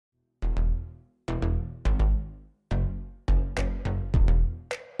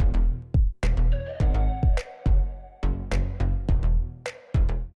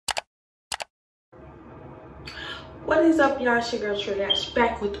What is up, y'all? It's your girl Radiance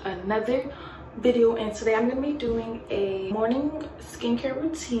back with another video, and today I'm gonna be doing a morning skincare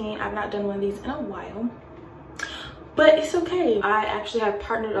routine. I've not done one of these in a while, but it's okay. I actually have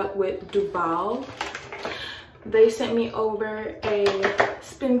partnered up with Duvolle. They sent me over a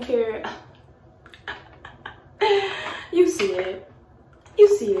skincare. You see it.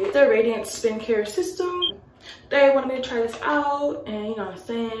 The Radiance skincare system. They wanted me to try this out, and you know what I'm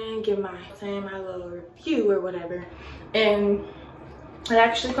saying, give my little review or whatever. And it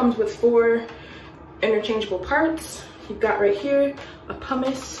actually comes with 4 interchangeable parts. You've got right here a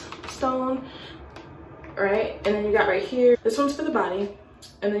pumice stone, right? And then you got right here, this one's for the body,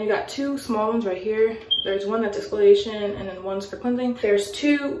 and then you got 2 small ones right here. There's one that's exfoliation, and then one's for cleansing. There's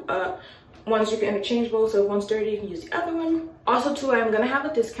 2 ones you can interchangeable, so if one's dirty you can use the other one. Also too, I'm gonna have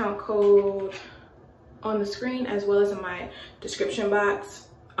a discount code on the screen as well as in my description box.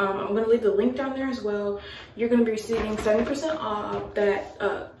 I'm going to leave the link down there as well. You're going to be receiving 70% off. That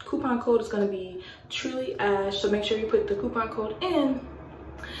coupon code is going to be Truly Ash, so make sure you put the coupon code in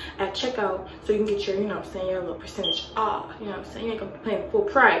at checkout so you can get your, you know what I'm saying, your little percentage off. You know what I'm saying, you ain't gonna be paying full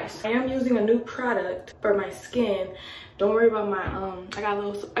price. I am using a new product for my skin. Don't worry about my I got a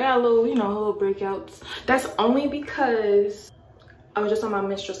little you know, little breakouts. That's only because I was just on my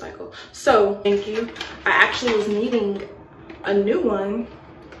menstrual cycle. So thank you. I actually was needing a new one.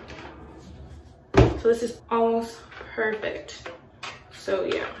 So this is almost perfect. So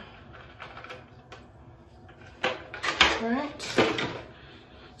yeah. All right.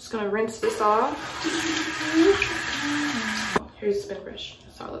 Just gonna rinse this off. Here's the spin brush.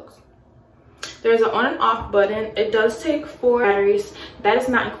 That's how it looks. There's an on and off button. It does take 4 batteries. That is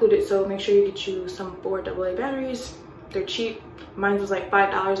not included, so make sure you get you some 4 AA batteries. They're cheap. Mine was like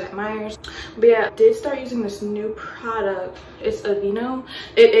 $5 at Myers. But yeah, I did start using this new product. It's Aveeno.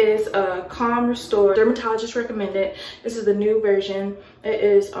 It is a Calm Restore. Dermatologist recommended. This is the new version. It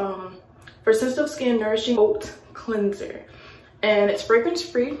is for sensitive skin, nourishing oat cleanser, and it's fragrance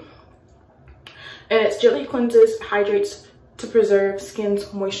free, and it gently cleanses, hydrates to preserve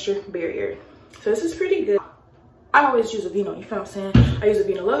skin's moisture barrier. So this is pretty good. I always use Aveeno, you feel what I'm saying? I use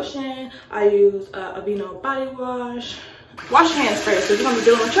Aveeno lotion, I use Aveeno body wash. Wash your hands first, because you're gonna be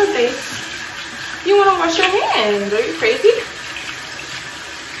dealing with your face. You wanna wash your hands. Are you crazy?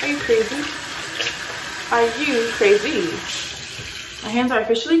 Are you crazy? Are you crazy? My hands are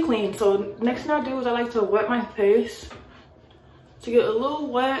officially clean, so next thing I do is I like to wet my face to get a little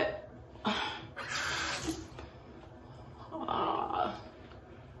wet.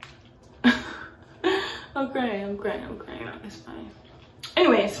 I'm crying. It's fine.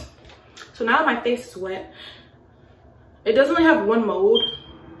 Anyways, so now that my face is wet, it does only have 1 mode.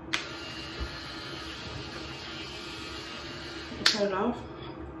 Turn it off.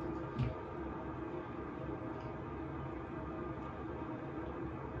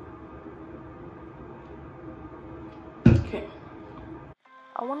 Okay.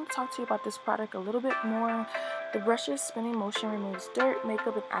 I want to talk to you about this product a little bit more. The brush's spinning motion removes dirt,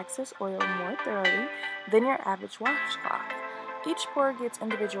 makeup, and excess oil more thoroughly than your average washcloth. Each pore gets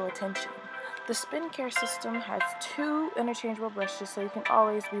individual attention. The Spin Care system has 2 interchangeable brushes, so you can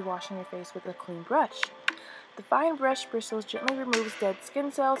always be washing your face with a clean brush. The fine brush bristles gently removes dead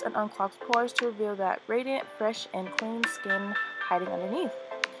skin cells and unclogs pores to reveal that radiant, fresh, and clean skin hiding underneath.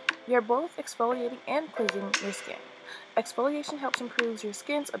 You're both exfoliating and cleansing your skin. Exfoliation helps improve your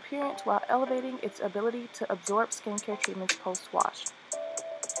skin's appearance while elevating its ability to absorb skincare treatments post-wash.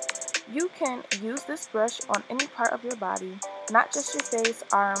 You can use this brush on any part of your body, not just your face,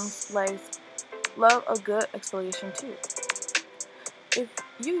 arms, legs. Love a good exfoliation too. If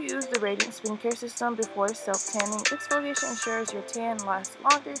you use the Radiance Skincare System before self-tanning, exfoliation ensures your tan lasts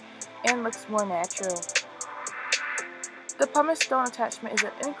longer and looks more natural. The pumice stone attachment is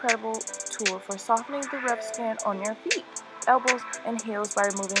an incredible tool for softening the rough skin on your feet, elbows, and heels by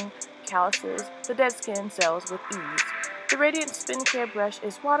removing calluses, the dead skin cells, with ease. The Radiance Skincare brush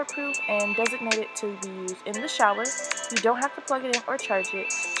is waterproof and designated to be used in the shower. You don't have to plug it in or charge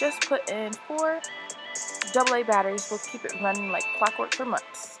it. Just put in 4 AA batteries will keep it running like clockwork for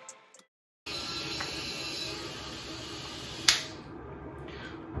months.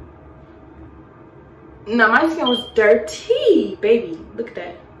 Now my skin was dirty, baby. Look at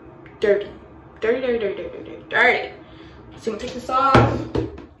that. Dirty. Dirty. So I'm gonna take this off.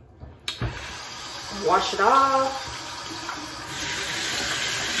 Wash it off.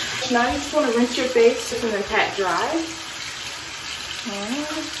 Now you just want to rinse your face and then pat dry.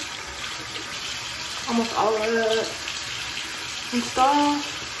 Almost all of it. Rinsed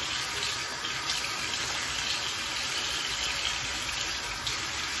off.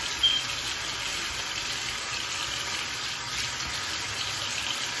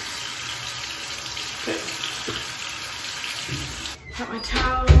 Okay. Got my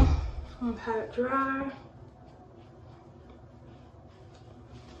towel. I'm gonna pat it dry.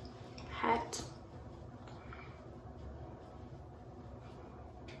 Hat.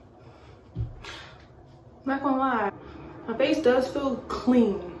 Not gonna lie, my face does feel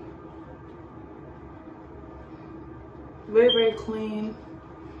clean. Very, very clean.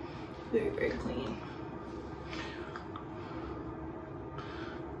 Very, very clean.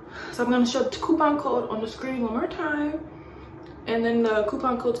 So I'm gonna show the coupon code on the screen one more time. And then the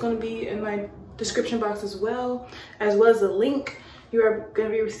coupon code is gonna be in my description box as well as the link. You are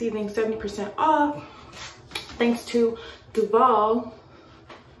gonna be receiving 70% off thanks to Duvolle.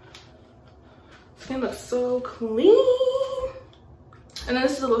 Skin looks so clean. And then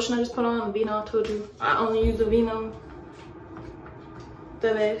this is the lotion I just put on, Vino. I told you I only use the Vino.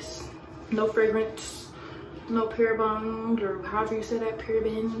 The best. No fragrance, no parabens, or however you say that,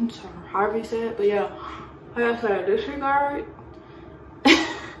 parabens, or however you say it. But yeah, like I said, disregard the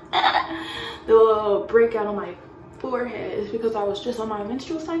little breakout on my forehead is because I was just on my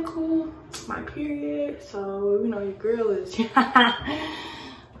menstrual cycle, my period. So you know your girl is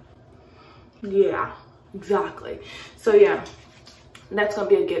yeah, exactly. So yeah, that's gonna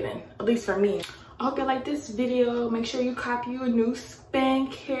be a given, at least for me. I hope you like this video. Make sure you copy your new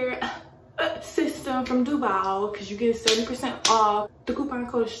skincare system from Duvolle because you get 70% off. The coupon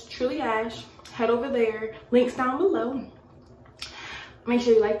code is Truly Ash. Head over there, links down below. Make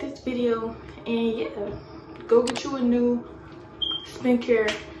sure you like this video, and yeah, go get you a new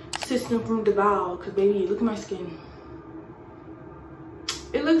skincare system from Duvolle because baby, look at my skin.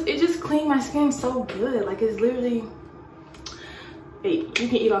 It just cleaned my skin so good. Like it's literally, hey, you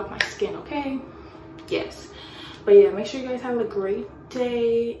can eat off my skin, okay? Yes. But yeah, make sure you guys have a great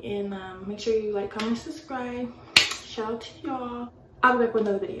day, and make sure you like, comment, subscribe. Shout out to y'all. I'll be back with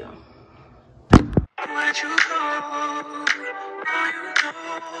another video. Where'd you go? Now you know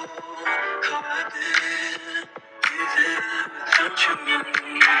how I've been, even without you.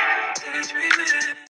 Teach me